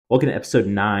Welcome to episode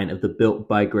 9 of the Built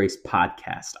by Grace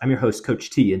podcast. I'm your host, Coach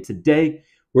T, and today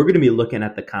we're going to be looking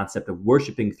at the concept of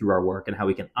worshiping through our work and how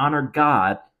we can honor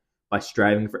God by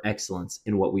striving for excellence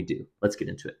in what we do. Let's get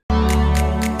into it.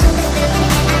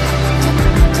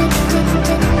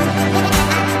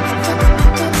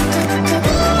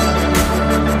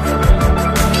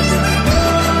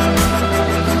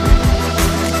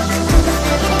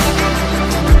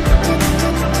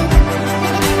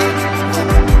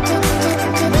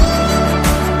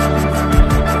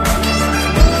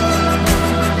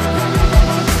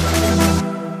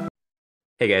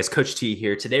 Hey guys, Coach T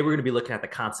here. Today we're going to be looking at the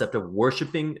concept of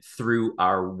worshiping through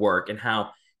our work and how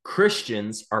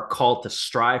Christians are called to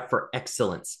strive for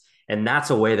excellence. And that's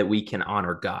a way that we can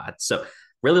honor God. So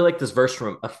really like this verse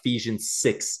from Ephesians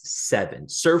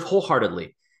 6:7. Serve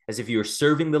wholeheartedly as if you are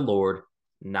serving the Lord,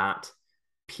 not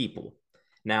people.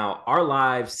 Now, our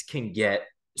lives can get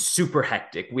super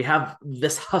hectic. We have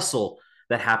this hustle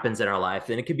that happens in our life,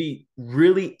 and it can be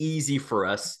really easy for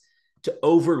us to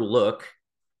overlook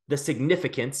the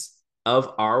significance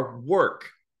of our work.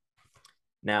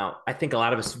 Now, I think a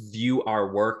lot of us view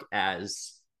our work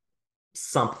as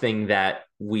something that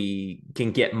we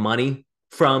can get money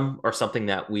from or something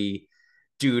that we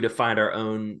do to find our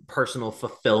own personal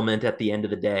fulfillment at the end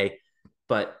of the day.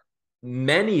 But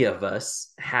many of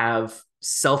us have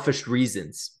selfish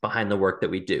reasons behind the work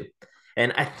that we do.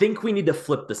 And I think we need to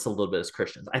flip this a little bit as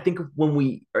Christians. I think when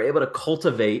we are able to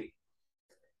cultivate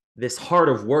this heart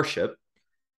of worship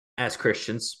as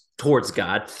Christians towards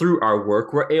God through our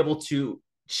work, we're able to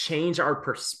change our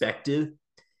perspective,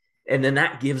 and then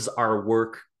that gives our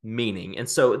work meaning. And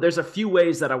so there's a few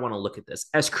ways that I want to look at this.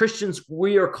 As Christians,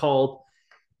 we are called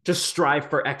to strive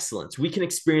for excellence. We can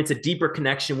experience a deeper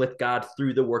connection with God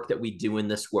through the work that we do in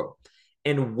this world.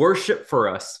 And worship for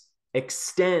us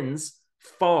extends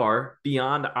far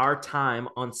beyond our time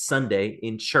on Sunday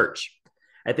in church.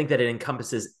 I think that it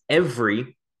encompasses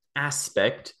every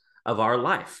aspect of our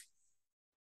life.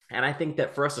 And I think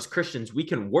that for us as Christians, we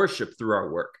can worship through our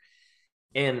work.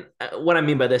 And what I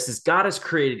mean by this is God has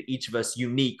created each of us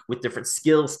unique with different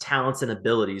skills, talents, and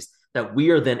abilities that we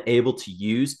are then able to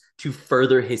use to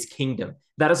further his kingdom.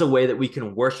 That is a way that we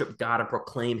can worship God and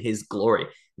proclaim his glory.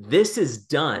 This is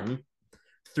done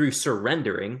through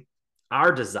surrendering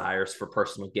our desires for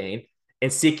personal gain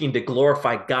and seeking to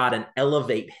glorify God and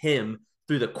elevate him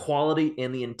through the quality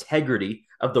and the integrity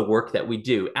of the work that we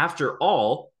do. After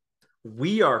all,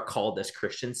 we are called as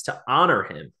Christians to honor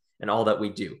him in all that we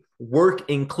do, work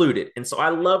included. And so I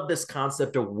love this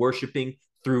concept of worshiping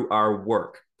through our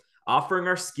work, offering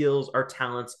our skills, our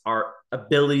talents, our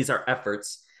abilities, our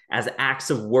efforts as acts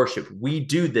of worship. We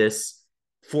do this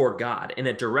for God in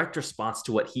a direct response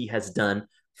to what he has done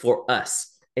for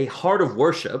us. A heart of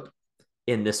worship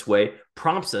in this way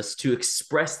prompts us to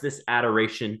express this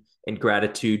adoration and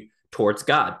gratitude towards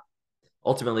God.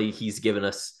 Ultimately, he's given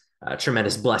us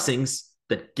tremendous blessings,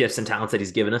 the gifts and talents that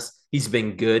he's given us. He's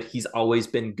been good. He's always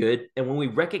been good. And when we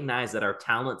recognize that our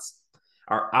talents,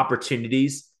 our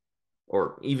opportunities,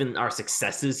 or even our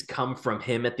successes come from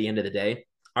him at the end of the day,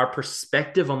 our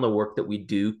perspective on the work that we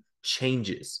do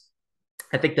changes.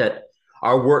 I think that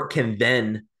our work can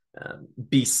then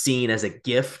be seen as a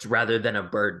gift rather than a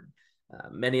burden.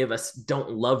 Many of us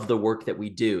don't love the work that we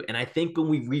do. And I think when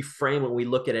we reframe, when we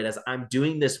look at it as I'm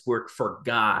doing this work for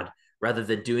God rather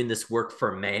than doing this work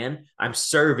for man, I'm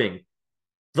serving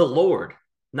the Lord,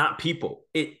 not people.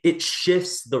 It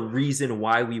shifts the reason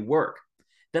why we work.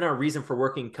 Then our reason for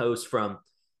working goes from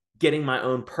getting my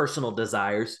own personal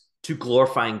desires to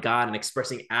glorifying God and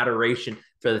expressing adoration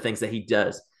for the things that he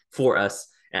does for us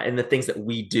and the things that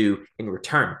we do in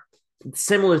return.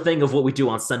 Similar thing of what we do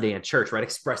on Sunday in church, right?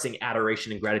 Expressing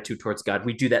adoration and gratitude towards God.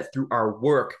 We do that through our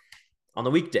work on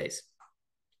the weekdays.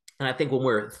 And I think when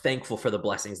we're thankful for the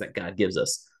blessings that God gives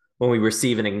us, when we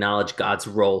receive and acknowledge God's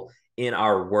role in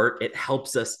our work, it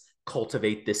helps us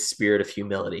cultivate this spirit of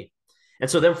humility. And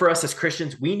so then for us as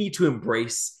Christians, we need to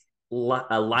embrace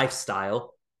a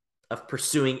lifestyle of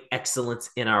pursuing excellence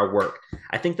in our work.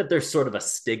 I think that there's sort of a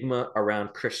stigma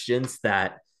around Christians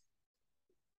that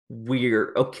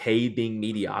we're okay being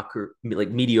mediocre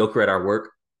at our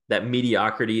work, that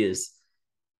mediocrity is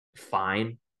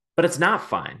fine, but it's not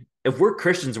fine. If we're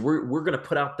Christians, we're going to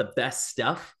put out the best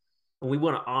stuff and we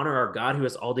want to honor our God who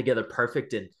is altogether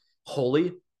perfect and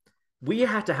holy. We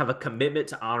have to have a commitment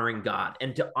to honoring God,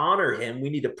 and to honor him, we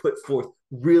need to put forth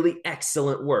really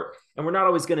excellent work. And we're not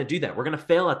always going to do that. We're going to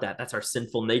fail at that. That's our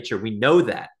sinful nature. We know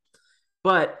that.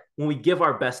 But when we give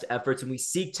our best efforts and we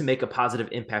seek to make a positive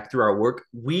impact through our work,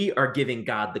 we are giving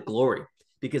God the glory,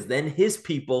 because then his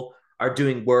people are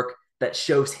doing work that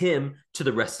shows him to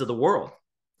the rest of the world.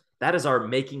 That is our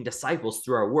making disciples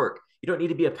through our work. You don't need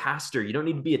to be a pastor. You don't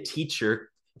need to be a teacher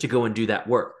to go and do that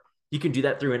work. You can do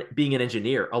that through being an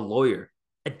engineer, a lawyer,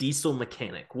 a diesel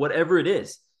mechanic, whatever it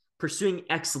is. Pursuing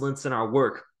excellence in our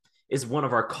work is one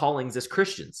of our callings as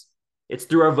Christians. It's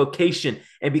through our vocation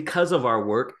and because of our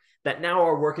work that now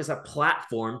our work is a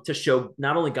platform to show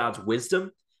not only God's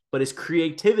wisdom, but his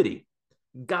creativity.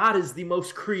 God is the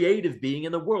most creative being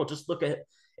in the world. Just look at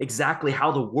exactly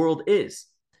how the world is.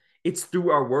 It's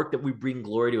through our work that we bring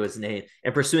glory to his name.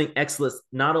 And pursuing excellence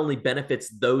not only benefits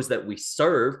those that we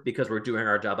serve because we're doing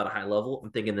our job at a high level.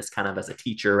 I'm thinking this kind of as a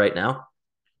teacher right now,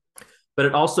 but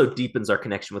it also deepens our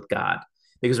connection with God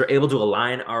because we're able to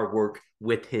align our work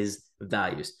with his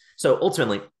values. So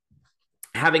ultimately,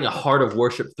 having a heart of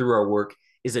worship through our work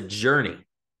is a journey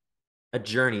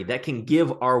that can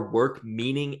give our work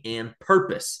meaning and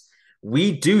purpose.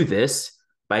 We do this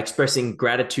by expressing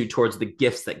gratitude towards the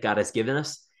gifts that God has given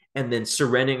us and then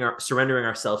surrendering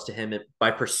ourselves to him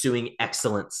by pursuing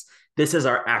excellence. This is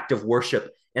our act of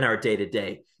worship in our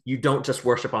day-to-day. You don't just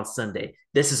worship on Sunday.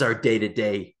 This is our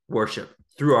day-to-day worship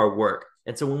through our work.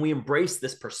 And so when we embrace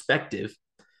this perspective,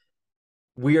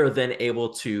 we are then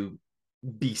able to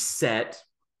be set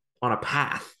on a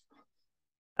path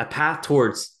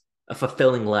towards a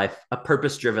fulfilling life, a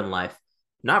purpose-driven life,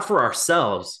 not for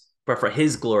ourselves, but for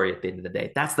his glory at the end of the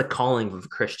day. That's the calling of a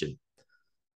Christian.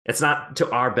 It's not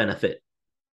to our benefit,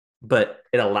 but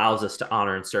it allows us to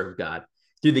honor and serve God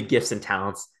through the gifts and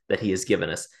talents that he has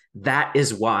given us. That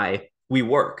is why we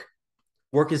work.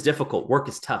 Work is difficult. Work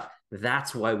is tough.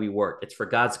 That's why we work. It's for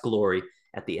God's glory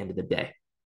at the end of the day.